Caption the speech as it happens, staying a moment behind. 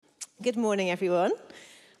Good morning, everyone.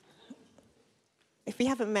 If we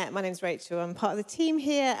haven't met, my name's Rachel. I'm part of the team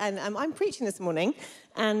here, and I'm preaching this morning.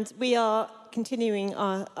 And we are continuing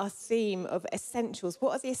our theme of essentials.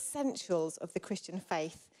 What are the essentials of the Christian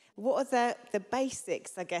faith? What are the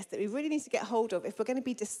basics, I guess, that we really need to get hold of if we're going to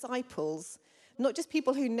be disciples, not just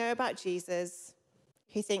people who know about Jesus,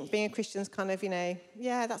 who think being a Christian is kind of,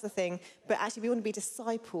 yeah, that's the thing. But actually, we want to be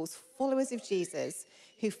disciples, followers of Jesus,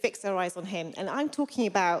 who fix our eyes on him. And I'm talking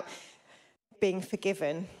about being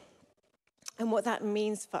forgiven and what that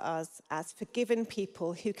means for us as forgiven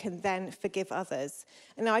people who can then forgive others.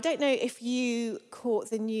 And now, I don't know if you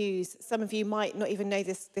caught the news. Some of you might not even know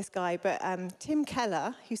this guy, but Tim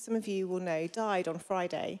Keller, who some of you will know, died on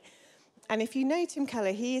Friday. And if you know Tim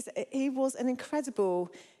Keller, he was an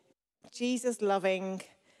incredible Jesus-loving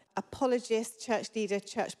apologist, church leader,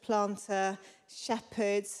 church planter,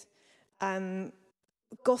 shepherd,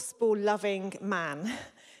 gospel-loving man.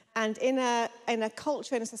 And in a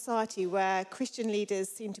culture, in a society where Christian leaders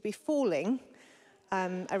seem to be falling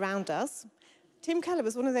around us, Tim Keller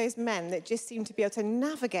was one of those men that just seemed to be able to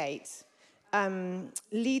navigate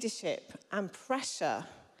leadership and pressure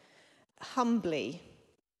humbly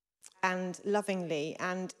and lovingly.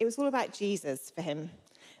 And it was all about Jesus for him.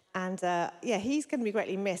 And he's going to be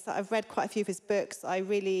greatly missed. I've read quite a few of his books. I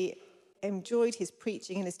really enjoyed his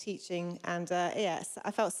preaching and his teaching. And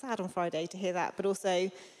I felt sad on Friday to hear that, but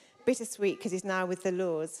also bittersweet because he's now with the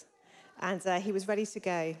Lord. And he was ready to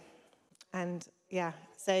go. And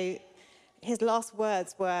so his last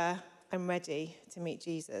words were, "I'm ready to meet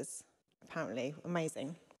Jesus." Apparently,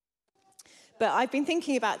 amazing. But I've been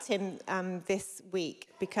thinking about Tim this week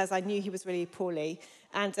because I knew he was really poorly.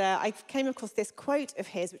 And I came across this quote of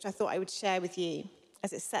his, which I thought I would share with you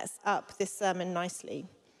as it sets up this sermon nicely.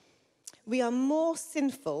 "We are more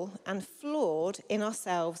sinful and flawed in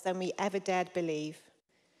ourselves than we ever dared believe.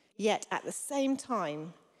 Yet at the same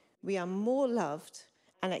time, we are more loved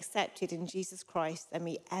and accepted in Jesus Christ than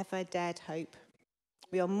we ever dared hope.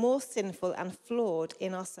 We are more sinful and flawed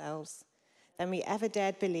in ourselves than we ever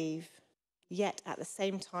dared believe. Yet at the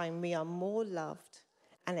same time, we are more loved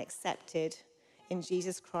and accepted in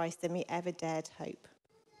Jesus Christ than we ever dared hope."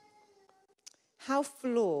 How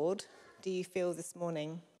flawed do you feel this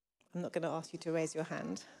morning? I'm not going to ask you to raise your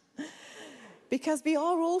hand. Because we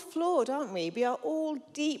are all flawed, aren't we? We are all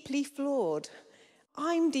deeply flawed.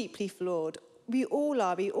 I'm deeply flawed. We all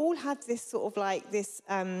are. We all have this sort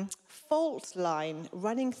of fault line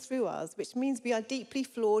running through us, which means we are deeply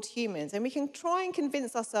flawed humans. And we can try and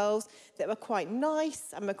convince ourselves that we're quite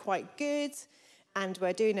nice and we're quite good and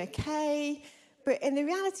we're doing okay. But in the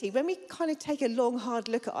reality, when we kind of take a long, hard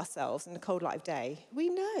look at ourselves in the cold light of day, we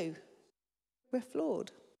know we're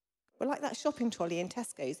flawed. We're like that shopping trolley in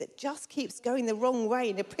Tesco's that just keeps going the wrong way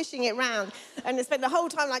and you're pushing it around and they spend the whole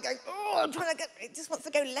time like going, I'm trying to get, it just wants to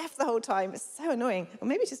go left the whole time. It's so annoying. Or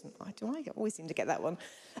maybe it's just, I always seem to get that one.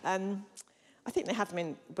 I think they have them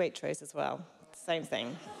in Waitrose as well. Same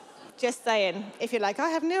thing. Just saying, if you're like, I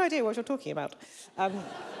have no idea what you're talking about.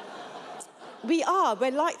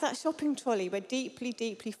 We're like that shopping trolley. We're deeply,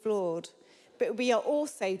 deeply flawed. But we are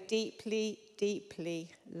also deeply, deeply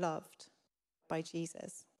loved by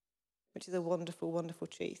Jesus, which is a wonderful, wonderful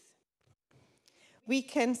truth. We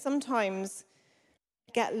can sometimes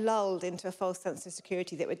get lulled into a false sense of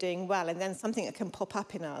security that we're doing well, and then something that can pop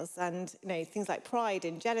up in us, and things like pride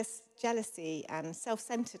and jealousy and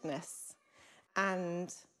self-centeredness,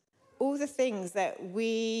 and all the things that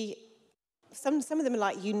some of them are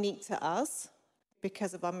like unique to us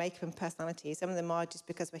because of our makeup and personality. Some of them are just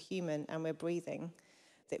because we're human and we're breathing,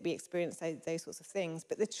 that we experience those sorts of things.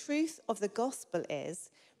 But the truth of the gospel is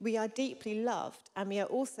we are deeply loved and we are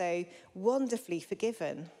also wonderfully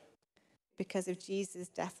forgiven because of Jesus'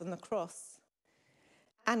 death on the cross.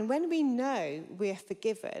 And when we know we're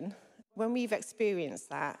forgiven, when we've experienced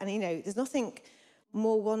that, and there's nothing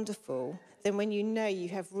more wonderful than when you know you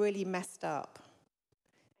have really messed up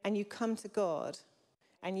and you come to God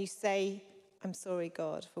and you say, "I'm sorry,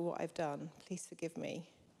 God, for what I've done. Please forgive me."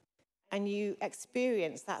 And you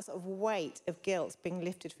experience that sort of weight of guilt being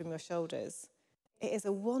lifted from your shoulders. It is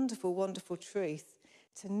a wonderful, wonderful truth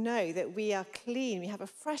to know that we are clean. We have a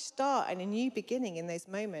fresh start and a new beginning in those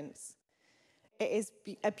moments. It is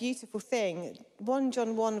a beautiful thing. 1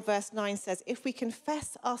 John 1 verse 9 says, "If we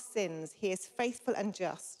confess our sins, he is faithful and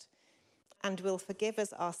just and will forgive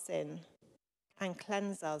us our sin and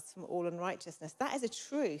cleanse us from all unrighteousness." That is a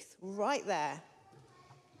truth right there.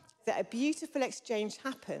 That a beautiful exchange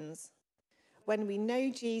happens when we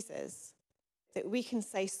know Jesus, that we can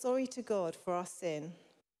say sorry to God for our sin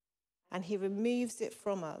and he removes it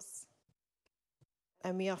from us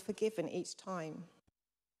and we are forgiven each time.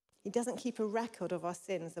 He doesn't keep a record of our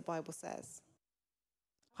sins, the Bible says.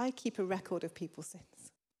 I keep a record of people's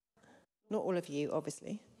sins. Not all of you,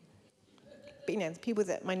 obviously. But, the people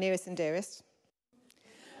that my nearest and dearest.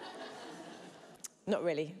 Not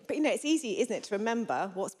really. But, it's easy, isn't it, to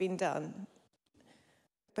remember what's been done.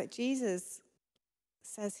 But Jesus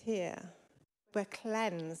says here, we're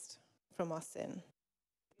cleansed from our sin.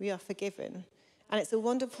 We are forgiven. And it's a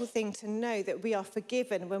wonderful thing to know that we are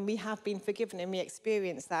forgiven when we have been forgiven and we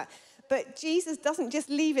experience that. But Jesus doesn't just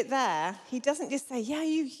leave it there. He doesn't just say, yeah,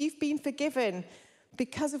 you've been forgiven.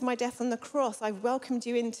 Because of my death on the cross, I've welcomed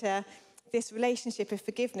you into this relationship of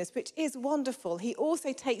forgiveness, which is wonderful. He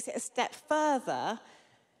also takes it a step further,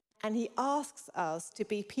 and he asks us to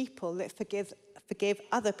be people that forgive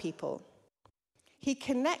other people. He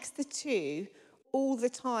connects the two all the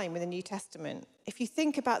time in the New Testament. If you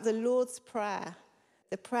think about the Lord's Prayer,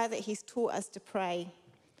 the prayer that he's taught us to pray,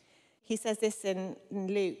 he says this in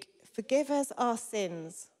Luke, forgive us our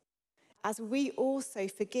sins, as we also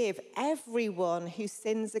forgive everyone who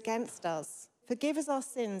sins against us. Forgive us our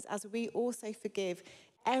sins, as we also forgive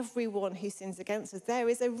everyone who sins against us. There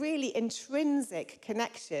is a really intrinsic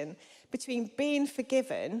connection between being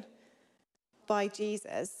forgiven by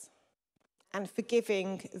Jesus and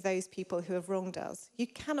forgiving those people who have wronged us. You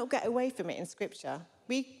cannot get away from it in Scripture.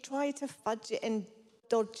 We try to fudge it and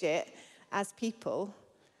dodge it as people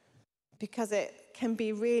because it can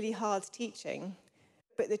be really hard teaching.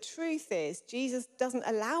 But the truth is, Jesus doesn't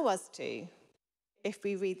allow us to if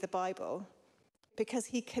we read the Bible, because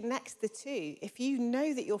he connects the two. If you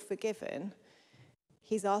know that you're forgiven,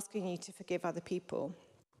 he's asking you to forgive other people.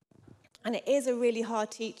 And it is a really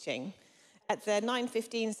hard teaching. At the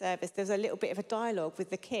 9:15 service, there was a little bit of a dialogue with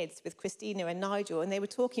the kids, with Christina and Nigel, and they were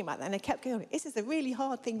talking about that, and they kept going, this is a really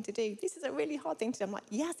hard thing to do. This is a really hard thing to do. I'm like,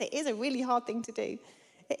 yes, it is a really hard thing to do.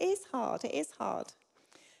 It is hard. It is hard.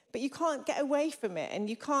 But you can't get away from it, and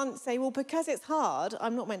you can't say, well, because it's hard, I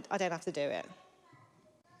don't have to do it.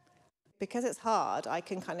 Because it's hard, I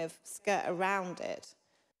can kind of skirt around it.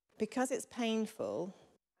 Because it's painful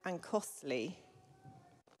and costly,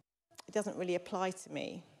 it doesn't really apply to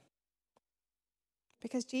me.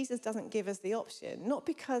 Because Jesus doesn't give us the option, not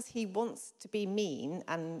because he wants to be mean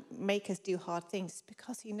and make us do hard things,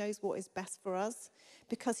 because he knows what is best for us,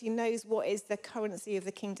 because he knows what is the currency of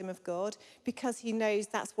the kingdom of God, because he knows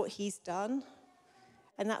that's what he's done,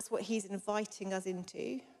 and that's what he's inviting us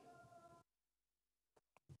into.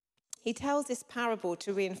 He tells this parable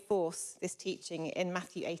to reinforce this teaching in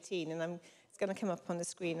Matthew 18, and it's going to come up on the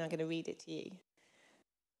screen, and I'm going to read it to you.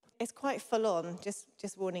 It's quite full on, just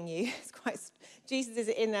warning you. Jesus is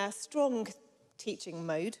in a strong teaching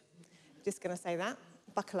mode. Just going to say that.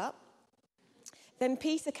 Buckle up. Then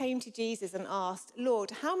Peter came to Jesus and asked,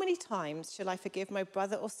 Lord, how many times shall I forgive my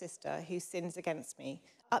brother or sister who sins against me?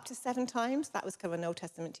 Up to 7 times? That was kind of an Old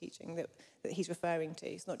Testament teaching that he's referring to.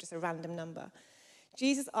 It's not just a random number.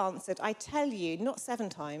 Jesus answered, I tell you, not 7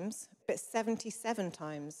 times, but 77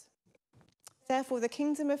 times. Therefore, the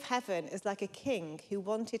kingdom of heaven is like a king who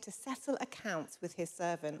wanted to settle accounts with his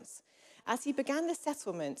servants. As he began the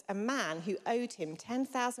settlement, a man who owed him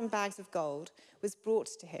 10,000 bags of gold was brought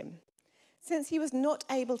to him. Since he was not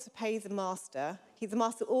able to pay the master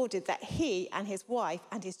ordered that he and his wife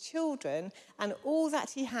and his children and all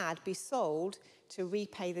that he had be sold to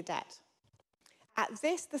repay the debt. At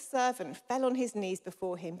this, the servant fell on his knees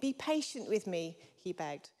before him. Be patient with me, he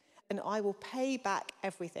begged, and I will pay back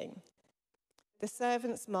everything. The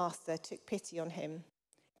servant's master took pity on him,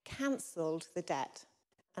 cancelled the debt,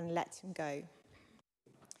 and let him go.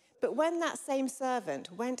 But when that same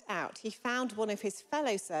servant went out, he found one of his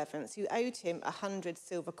fellow servants who owed him 100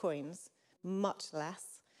 silver coins, much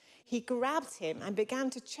less. He grabbed him and began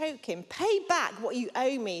to choke him. Pay back what you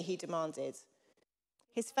owe me, he demanded.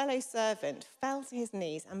 His fellow servant fell to his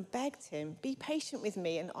knees and begged him, be patient with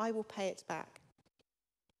me and I will pay it back.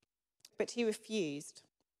 But he refused.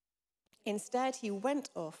 Instead, he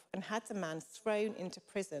went off and had the man thrown into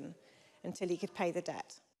prison until he could pay the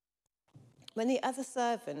debt. When the other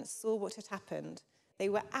servants saw what had happened, they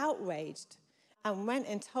were outraged and went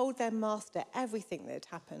and told their master everything that had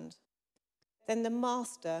happened. Then the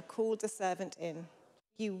master called the servant in.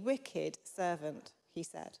 You wicked servant, he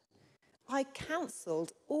said. I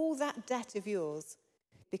cancelled all that debt of yours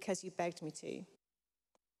because you begged me to.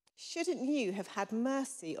 Shouldn't you have had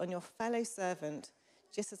mercy on your fellow servant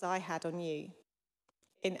just as I had on you?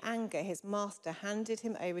 In anger, his master handed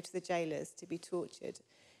him over to the jailers to be tortured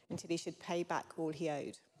until he should pay back all he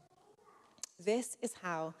owed. This is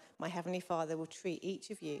how my heavenly Father will treat each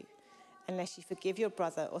of you unless you forgive your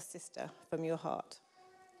brother or sister from your heart.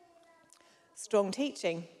 Strong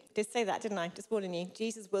teaching. Did say that, didn't I? Just warning you.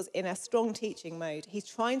 Jesus was in a strong teaching mode. He's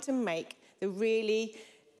trying to make the really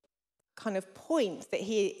kind of point that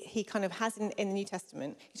he kind of has in the New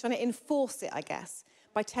Testament. He's trying to enforce it, I guess,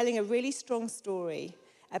 by telling a really strong story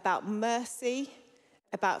about mercy,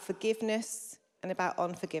 about forgiveness, and about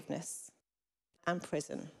unforgiveness and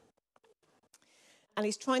prison. And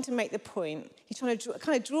he's trying to make the point, he's trying to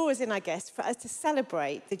kind of draw us in, I guess, for us to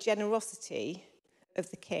celebrate the generosity of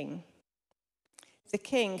the king. The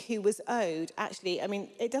king who was owed, actually, I mean,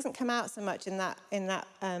 it doesn't come out so much in that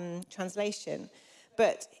translation,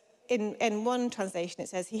 but in one translation it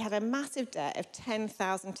says he had a massive debt of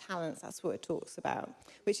 10,000 talents, that's what it talks about,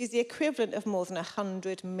 which is the equivalent of more than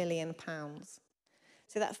 £100 million.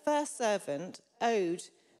 So that first servant owed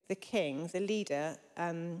the king, the leader,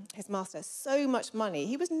 his master, so much money,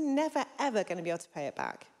 he was never, ever going to be able to pay it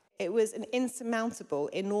back. It was an insurmountable,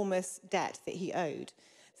 enormous debt that he owed,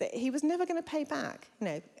 that he was never going to pay back. You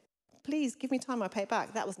know, please give me time, I'll pay it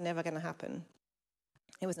back. That was never going to happen.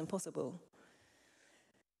 It was impossible.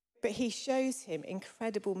 But he shows him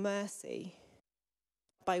incredible mercy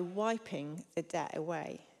by wiping the debt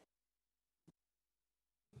away.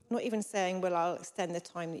 Not even saying, well, I'll extend the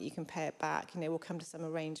time that you can pay it back. You know, we'll come to some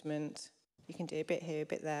arrangement. You can do a bit here, a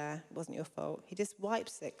bit there. It wasn't your fault. He just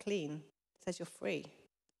wipes it clean, says you're free.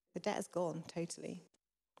 The debt is gone totally.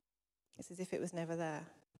 It's as if it was never there.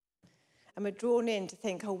 And we're drawn in to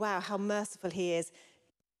think, oh, wow, how merciful he is.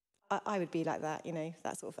 I would be like that, you know,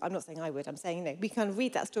 that sort of, I'm not saying I would, I'm saying, you know, we can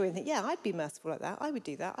read that story and think, yeah, I'd be merciful like that. I would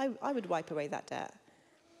do that. I would wipe away that debt.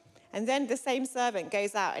 And then the same servant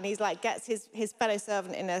goes out and he's like, gets his fellow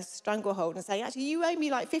servant in a stranglehold and saying, actually, you owe me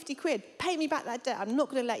like 50 quid. Pay me back that debt. I'm not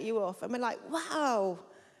going to let you off. And we're like, wow,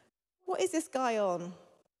 what is this guy on?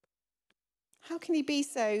 How can he be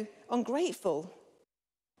so ungrateful?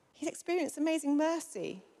 He's experienced amazing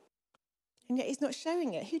mercy. And yet he's not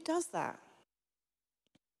showing it. Who does that?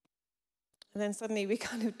 And then suddenly we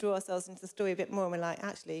kind of draw ourselves into the story a bit more and we're like,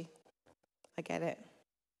 actually, I get it.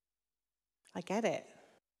 I get it.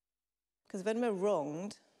 Because when we're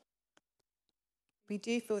wronged, we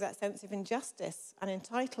do feel that sense of injustice and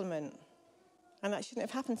entitlement. And that shouldn't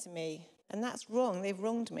have happened to me. And that's wrong. They've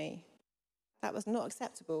wronged me. That was not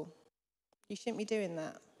acceptable. You shouldn't be doing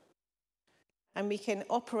that. And we can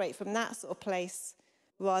operate from that sort of place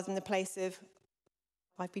rather than the place of,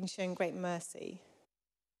 I've been shown great mercy.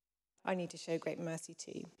 I need to show great mercy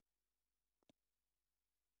too.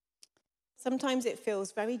 Sometimes it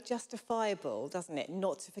feels very justifiable, doesn't it,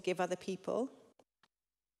 not to forgive other people?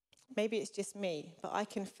 Maybe it's just me, but I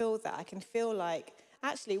can feel that. I can feel like,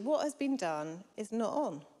 actually, what has been done is not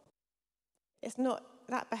on. It's not,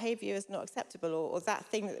 that behaviour is not acceptable, or that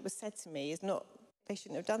thing that was said to me is not, they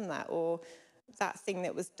shouldn't have done that, or that thing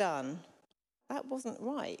that was done, that wasn't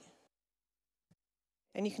right.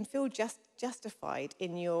 And you can feel justified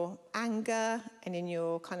in your anger and in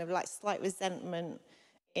your kind of like slight resentment,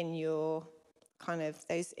 in your kind of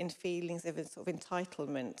those feelings of sort of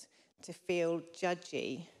entitlement to feel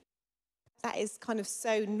judgy. That is kind of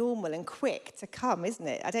so normal and quick to come, isn't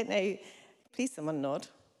it? I don't know. Please, someone nod.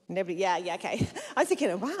 Nobody, yeah, okay. I'm thinking,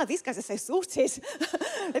 oh, wow, these guys are so sorted.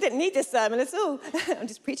 I didn't need this sermon at all. I'm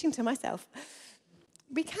just preaching to myself.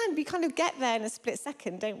 We kind of get there in a split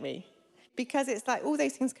second, don't we? Because it's like all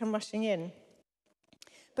those things come rushing in.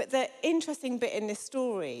 But the interesting bit in this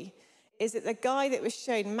story is that the guy that was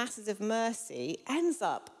shown masses of mercy ends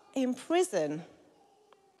up in prison.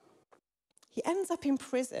 He ends up in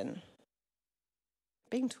prison,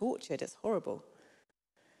 being tortured. It's horrible.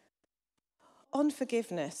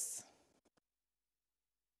 Unforgiveness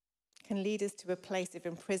can lead us to a place of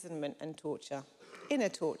imprisonment and torture, inner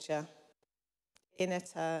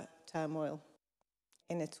turmoil,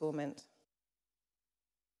 inner torment.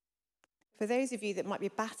 For those of you that might be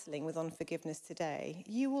battling with unforgiveness today,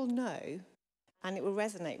 you will know, and it will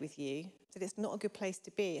resonate with you, that it's not a good place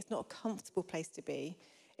to be. It's not a comfortable place to be.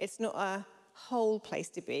 It's not a whole place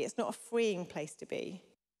to be. It's not a freeing place to be.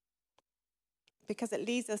 Because it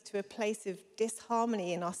leads us to a place of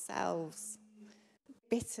disharmony in ourselves,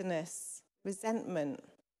 bitterness, resentment.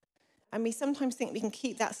 And we sometimes think we can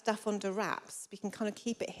keep that stuff under wraps. We can kind of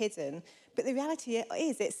keep it hidden. But the reality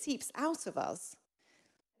is it seeps out of us.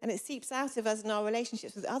 And it seeps out of us in our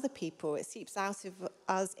relationships with other people. It seeps out of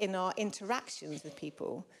us in our interactions with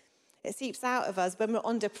people. It seeps out of us when we're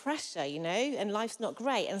under pressure, you know, and life's not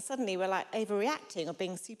great. And suddenly we're like overreacting or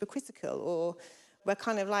being super critical, or we're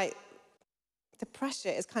kind of like, the pressure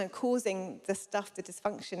is kind of causing the stuff, the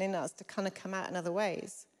dysfunction in us to kind of come out in other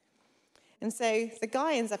ways. And so the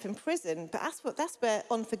guy ends up in prison, but that's where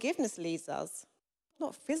unforgiveness leads us.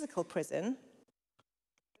 Not physical prison,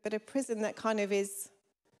 but a prison that kind of is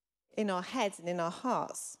in our heads and in our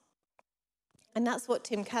hearts. And that's what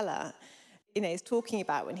Tim Keller, is talking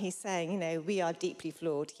about when he's saying, we are deeply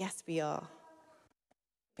flawed. Yes, we are.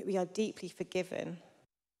 But we are deeply forgiven.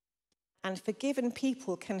 And forgiven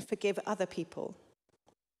people can forgive other people.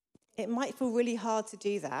 It might feel really hard to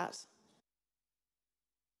do that,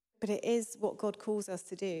 but it is what God calls us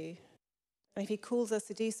to do. And if he calls us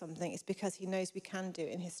to do something, it's because he knows we can do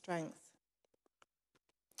it in his strength.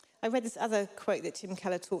 I read this other quote that Tim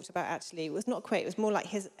Keller talked about, actually. It was not a quote, it was more like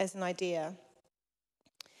his as an idea.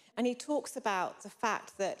 And he talks about the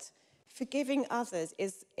fact that forgiving others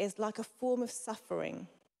is like a form of suffering.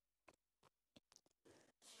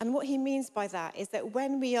 And what he means by that is that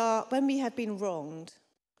when we have been wronged,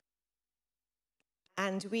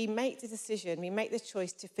 and we make the decision, we make the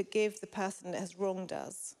choice to forgive the person that has wronged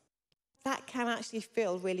us, that can actually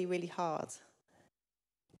feel really, really hard.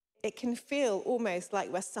 It can feel almost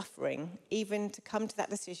like we're suffering, even to come to that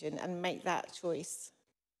decision and make that choice.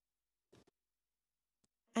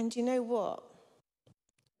 And you know what?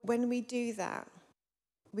 When we do that,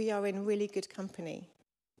 we are in really good company.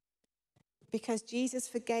 Because Jesus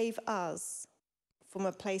forgave us from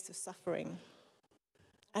a place of suffering.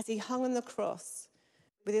 As he hung on the cross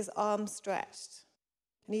with his arms stretched,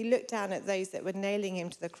 and he looked down at those that were nailing him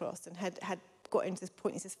to the cross and had gotten to this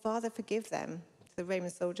point, he says, Father, forgive them, to the Roman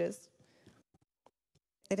soldiers.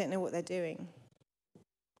 They don't know what they're doing.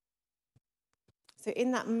 So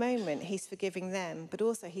in that moment, he's forgiving them, but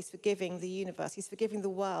also he's forgiving the universe. He's forgiving the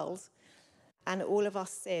world and all of our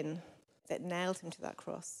sin that nailed him to that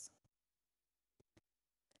cross.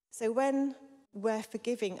 So when we're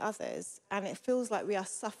forgiving others and it feels like we are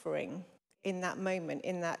suffering in that moment,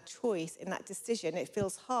 in that choice, in that decision, it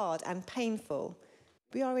feels hard and painful,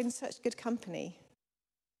 we are in such good company.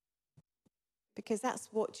 Because that's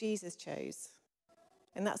what Jesus chose.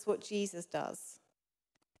 And that's what Jesus does.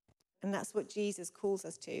 And that's what Jesus calls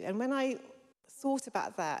us to. And when I thought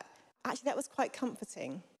about that, actually that was quite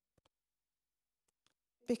comforting.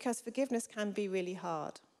 Because forgiveness can be really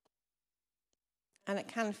hard. And it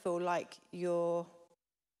can feel like you're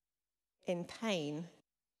in pain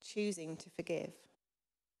choosing to forgive.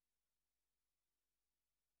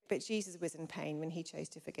 But Jesus was in pain when he chose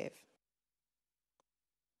to forgive.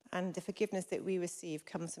 And the forgiveness that we receive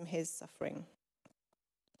comes from his suffering.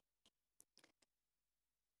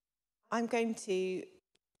 I'm going to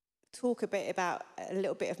talk a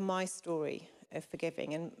little bit of my story of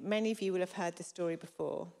forgiving. And many of you will have heard this story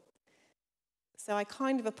before. So I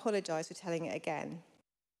kind of apologise for telling it again.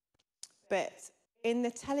 But in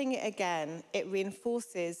the telling it again, it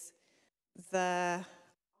reinforces the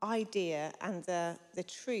idea and the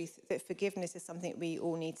truth that forgiveness is something we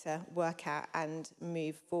all need to work out and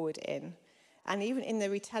move forward in. And even in the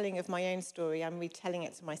retelling of my own story, I'm retelling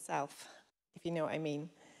it to myself, if you know what I mean,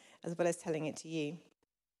 as well as telling it to you.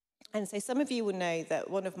 And so some of you will know that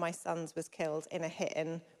one of my sons was killed in a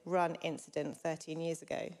hit-and-run incident 13 years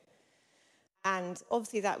ago. And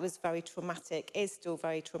obviously that was very traumatic, is still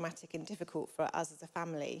very traumatic and difficult for us as a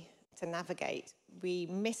family to navigate. We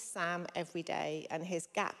miss Sam every day, and his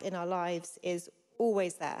gap in our lives is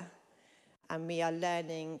always there. And we are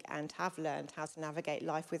learning and have learned how to navigate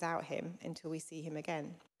life without him until we see him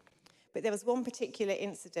again. But there was one particular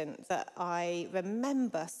incident that I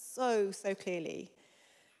remember so clearly.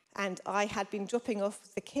 And I had been dropping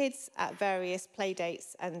off the kids at various play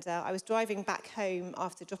dates, and I was driving back home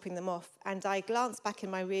after dropping them off, and I glanced back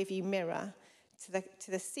in my rearview mirror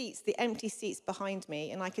to the seats, the empty seats behind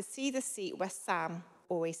me, and I could see the seat where Sam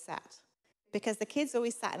always sat, because the kids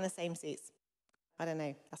always sat in the same seats. I don't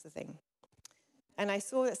know, that's the thing. And I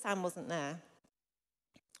saw that Sam wasn't there,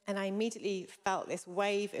 and I immediately felt this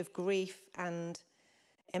wave of grief and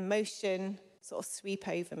emotion sort of sweep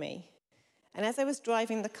over me. And as I was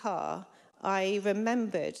driving the car, I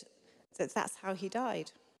remembered that that's how he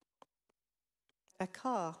died. A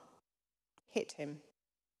car hit him,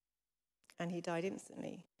 and he died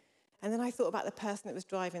instantly. And then I thought about the person that was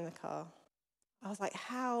driving the car. I was like,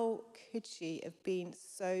 how could she have been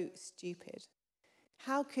so stupid?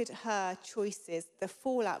 How could her choices, the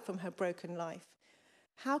fallout from her broken life,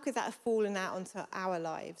 how could that have fallen out onto our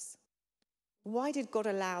lives? Why did God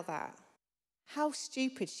allow that? How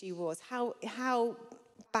stupid she was, how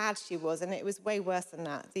bad she was, and it was way worse than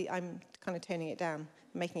that. I'm kind of toning it down,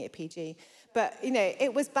 making it PG. But,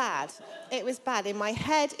 it was bad. It was bad. In my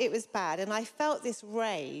head, it was bad. And I felt this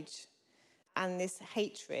rage and this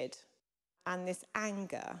hatred and this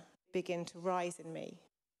anger begin to rise in me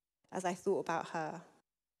as I thought about her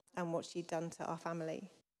and what she'd done to our family.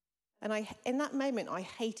 And in that moment, I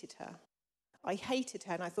hated her. I hated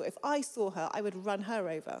her, and I thought if I saw her, I would run her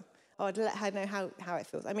over. I'd let her know how it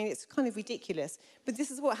feels. I mean, it's kind of ridiculous. But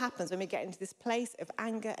this is what happens when we get into this place of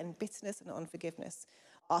anger and bitterness and unforgiveness.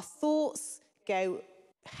 Our thoughts go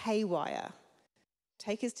haywire,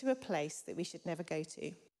 take us to a place that we should never go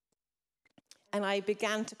to. And I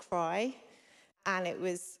began to cry, and it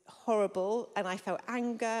was horrible, and I felt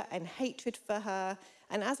anger and hatred for her.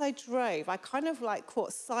 And as I drove, I kind of like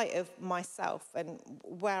caught sight of myself and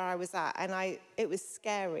where I was at, and it was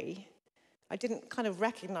scary. I didn't kind of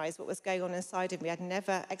recognize what was going on inside of me. I'd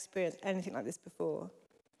never experienced anything like this before.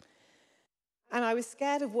 And I was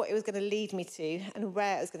scared of what it was going to lead me to and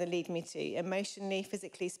where it was going to lead me to, emotionally,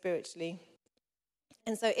 physically, spiritually.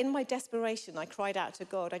 And so in my desperation, I cried out to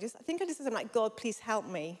God. I think I just said something like, God, please help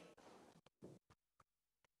me.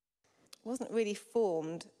 It wasn't really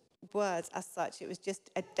formed words as such. It was just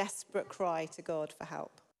a desperate cry to God for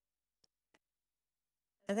help.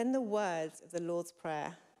 And then the words of the Lord's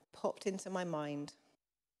Prayer popped into my mind.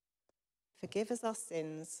 Forgive us our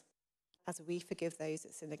sins as we forgive those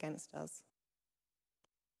that sin against us.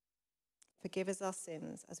 Forgive us our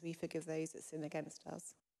sins as we forgive those that sin against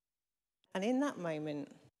us. And in that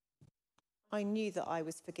moment, I knew that I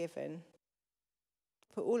was forgiven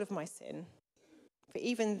for all of my sin, for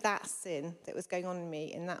even that sin that was going on in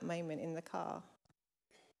me in that moment in the car.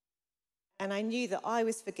 And I knew that I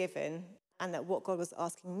was forgiven and that what God was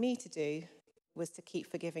asking me to do was to keep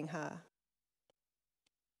forgiving her.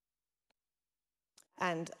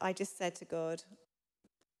 And I just said to God,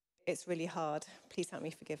 it's really hard. Please help me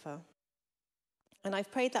forgive her. And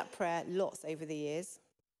I've prayed that prayer lots over the years.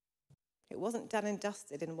 It wasn't done and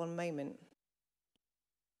dusted in one moment.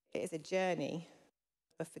 It is a journey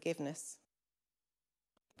of forgiveness.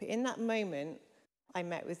 But in that moment, I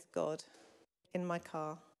met with God in my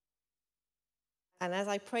car. And as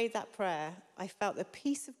I prayed that prayer, I felt the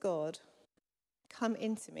peace of God come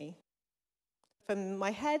into me. From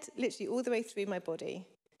my head, literally all the way through my body.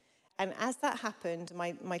 And as that happened,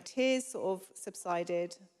 my tears sort of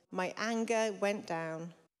subsided. My anger went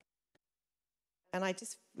down. And I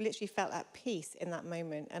just literally felt at peace in that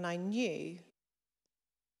moment. And I knew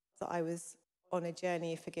that I was on a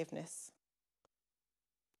journey of forgiveness.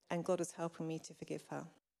 And God was helping me to forgive her.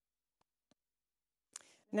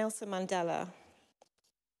 Nelson Mandela,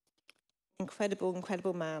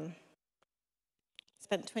 incredible man,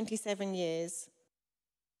 spent 27 years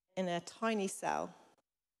in a tiny cell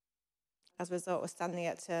as a result of standing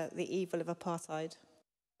up to the evil of apartheid.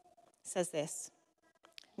 Says this: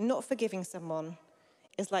 not forgiving someone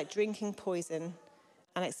is like drinking poison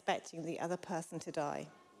and expecting the other person to die.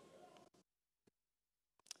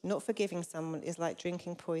 Not forgiving someone is like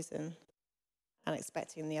drinking poison and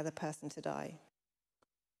expecting the other person to die.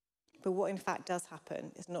 But what in fact does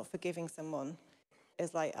happen is not forgiving someone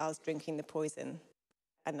is like us drinking the poison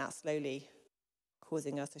and that slowly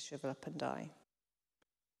causing us to shrivel up and die.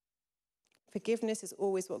 Forgiveness is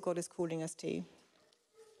always what God is calling us to.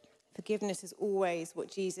 Forgiveness is always what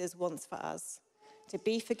Jesus wants for us, to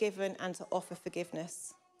be forgiven and to offer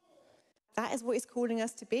forgiveness. That is what he's calling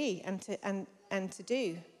us to be and to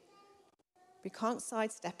do. We can't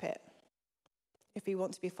sidestep it if we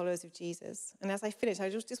want to be followers of Jesus. And as I finish, I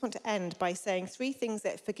just want to end by saying 3 things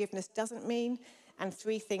that forgiveness doesn't mean and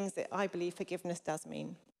 3 things that I believe forgiveness does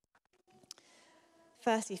mean.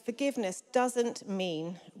 Firstly, forgiveness doesn't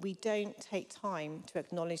mean we don't take time to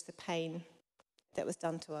acknowledge the pain that was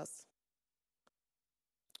done to us.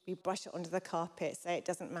 We brush it under the carpet, say it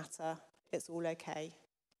doesn't matter, it's all okay.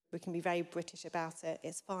 We can be very British about it.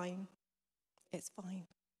 It's fine. It's fine.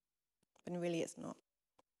 But really it's not.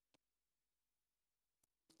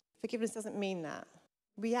 Forgiveness doesn't mean that.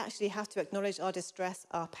 We actually have to acknowledge our distress,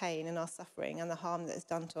 our pain and our suffering and the harm that is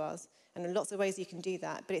done to us. And there are lots of ways you can do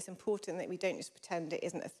that, but it's important that we don't just pretend it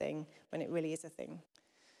isn't a thing when it really is a thing.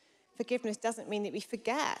 Forgiveness doesn't mean that we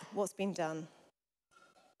forget what's been done.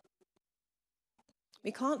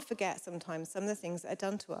 We can't forget sometimes some of the things that are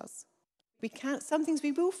done to us. Some things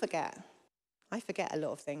we will forget. I forget a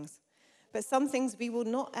lot of things. But some things we will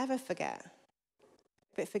not ever forget.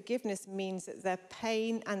 But forgiveness means that the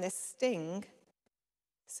pain and the sting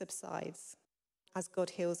subsides as God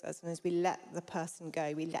heals us and as we let the person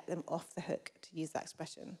go, we let them off the hook, to use that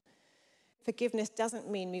expression. Forgiveness doesn't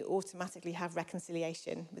mean we automatically have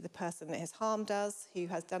reconciliation with the person that has harmed us, who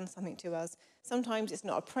has done something to us. Sometimes it's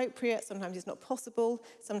not appropriate, sometimes it's not possible,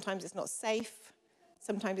 sometimes it's not safe,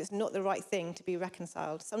 sometimes it's not the right thing to be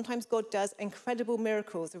reconciled. Sometimes God does incredible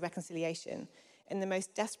miracles of reconciliation in the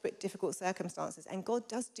most desperate, difficult circumstances, and God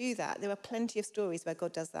does do that. There are plenty of stories where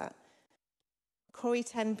God does that. Corrie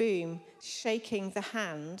ten Boom shaking the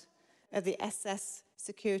hand of the SS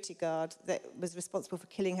security guard that was responsible for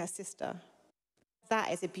killing her sister.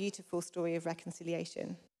 That is a beautiful story of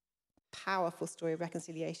reconciliation, powerful story of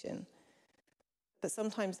reconciliation. But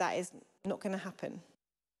sometimes that is not going to happen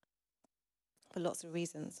for lots of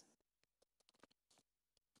reasons.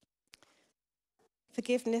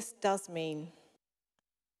 Forgiveness does mean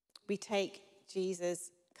we take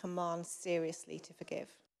Jesus' command seriously to forgive.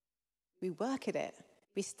 We work at it,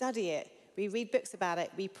 we study it, we read books about it,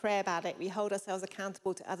 we pray about it, we hold ourselves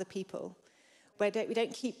accountable to other people. We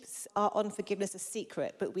don't keep our unforgiveness a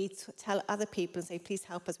secret, but we tell other people and say, please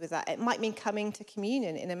help us with that. It might mean coming to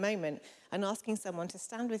communion in a moment and asking someone to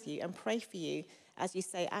stand with you and pray for you as you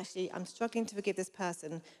say, actually, I'm struggling to forgive this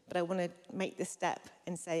person, but I want to make this step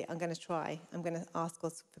and say, I'm going to try. I'm going to ask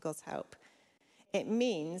God for God's help. It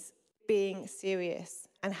means being serious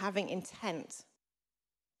and having intent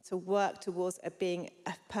to work towards being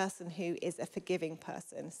a person who is a forgiving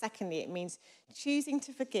person. Secondly, it means choosing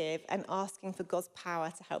to forgive and asking for God's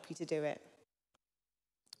power to help you to do it.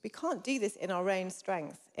 We can't do this in our own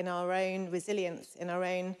strength, in our own resilience, in our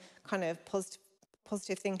own kind of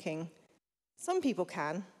positive thinking. Some people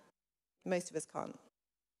can, most of us can't.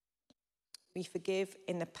 We forgive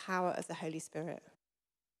in the power of the Holy Spirit.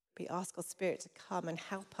 We ask God's Spirit to come and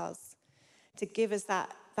help us, to give us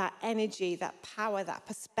that energy, that power, that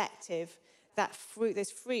perspective, that fruit,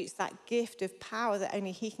 those fruits, that gift of power that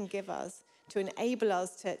only He can give us to enable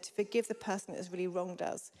us to forgive the person that has really wronged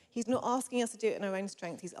us. He's not asking us to do it in our own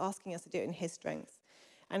strength. He's asking us to do it in His strength.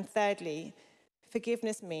 And thirdly,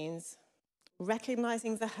 forgiveness means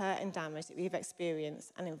recognizing the hurt and damage that we've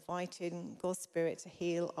experienced and inviting God's Spirit to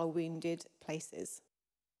heal our wounded places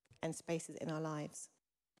and spaces in our lives.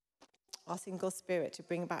 Asking God's Spirit to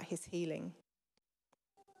bring about His healing,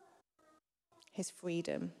 His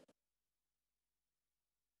freedom,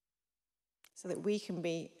 so that we can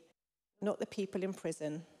be not the people in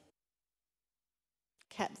prison,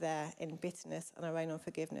 kept there in bitterness and our own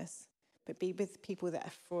unforgiveness, but be with people that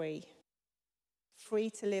are free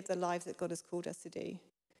to live the lives that God has called us to do,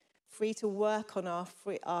 free to work on our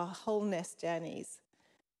wholeness journeys,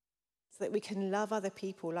 so that we can love other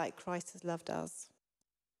people like Christ has loved us.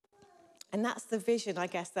 And that's the vision, I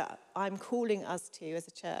guess, that I'm calling us to as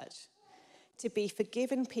a church, to be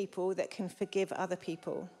forgiven people that can forgive other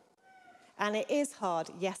people. And it is hard,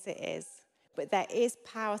 yes it is, but there is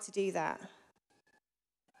power to do that.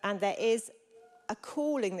 And there is a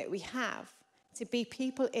calling that we have to be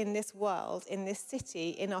people in this world, in this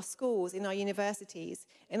city, in our schools, in our universities,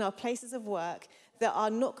 in our places of work that are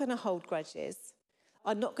not going to hold grudges,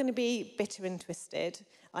 are not going to be bitter and twisted,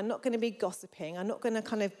 are not going to be gossiping, are not going to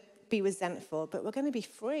kind of be resentful, but we're going to be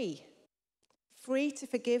free to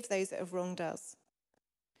forgive those that have wronged us,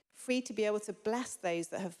 free to be able to bless those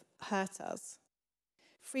that have hurt us,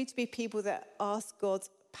 free to be people that ask God's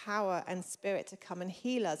power and Spirit to come and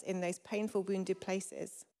heal us in those painful, wounded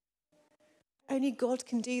places. Only God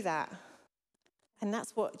can do that. And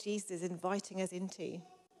that's what Jesus is inviting us into.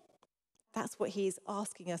 That's what He is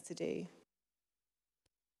asking us to do.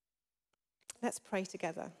 Let's pray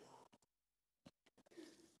together.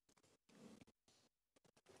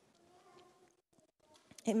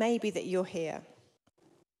 It may be that you're here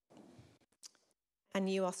and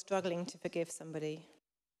you are struggling to forgive somebody.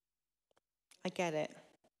 I get it.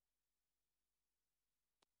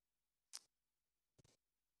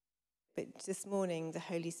 But this morning, the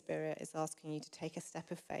Holy Spirit is asking you to take a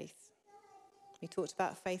step of faith. We talked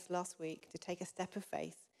about faith last week, to take a step of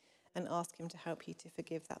faith and ask Him to help you to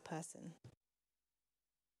forgive that person.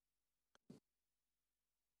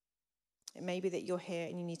 It may be that you're here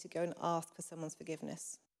and you need to go and ask for someone's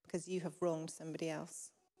forgiveness because you have wronged somebody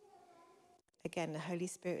else. Again, the Holy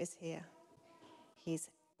Spirit is here. He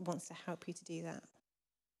wants to help you to do that.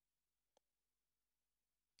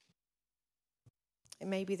 It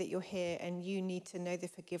may be that you're here and you need to know the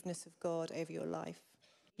forgiveness of God over your life.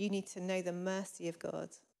 You need to know the mercy of God.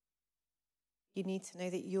 You need to know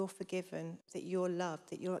that you're forgiven, that you're loved,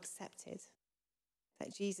 that you're accepted,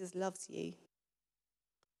 that Jesus loves you.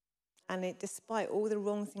 And despite all the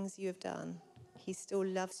wrong things you have done, He still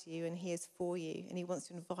loves you and He is for you and He wants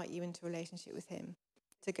to invite you into a relationship with Him,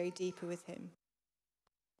 to go deeper with Him.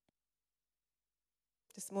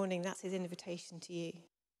 This morning, that's His invitation to you,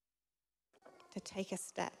 to take a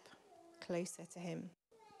step closer to Him.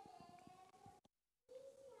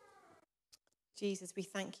 Jesus, we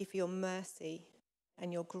thank You for Your mercy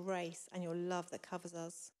and Your grace and Your love that covers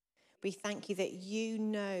us. We thank You that You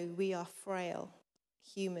know we are frail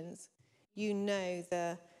humans. You know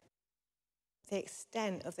the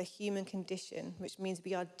extent of the human condition, which means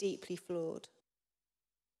we are deeply flawed.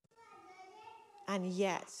 And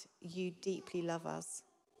yet, You deeply love us.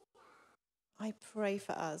 I pray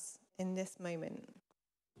for us in this moment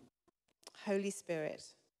Holy Spirit,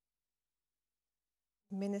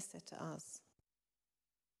 minister to us.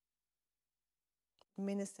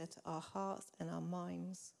 Minister to our hearts and our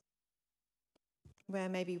minds. Where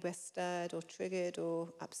maybe we're stirred or triggered or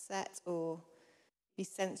upset or we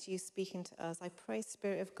sense you speaking to us, I pray,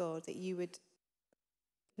 Spirit of God, that you would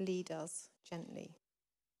lead us gently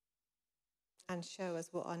and show us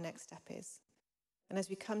what our next step is. And as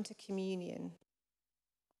we come to communion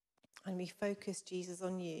and we focus, Jesus,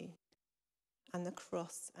 on you and the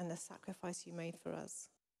cross and the sacrifice you made for us,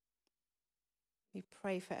 we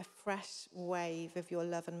pray for a fresh wave of your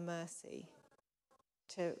love and mercy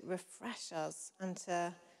to refresh us and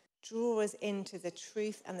to draw us into the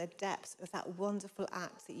truth and the depth of that wonderful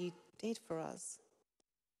act that you did for us.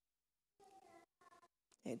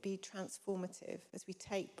 It'd be transformative as we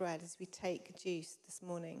take bread, as we take juice this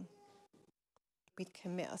morning. We'd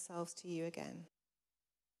commit ourselves to you again,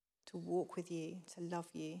 to walk with you, to love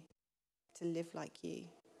you, to live like you,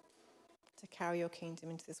 to carry your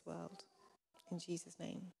kingdom into this world. In Jesus'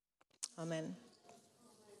 name, amen.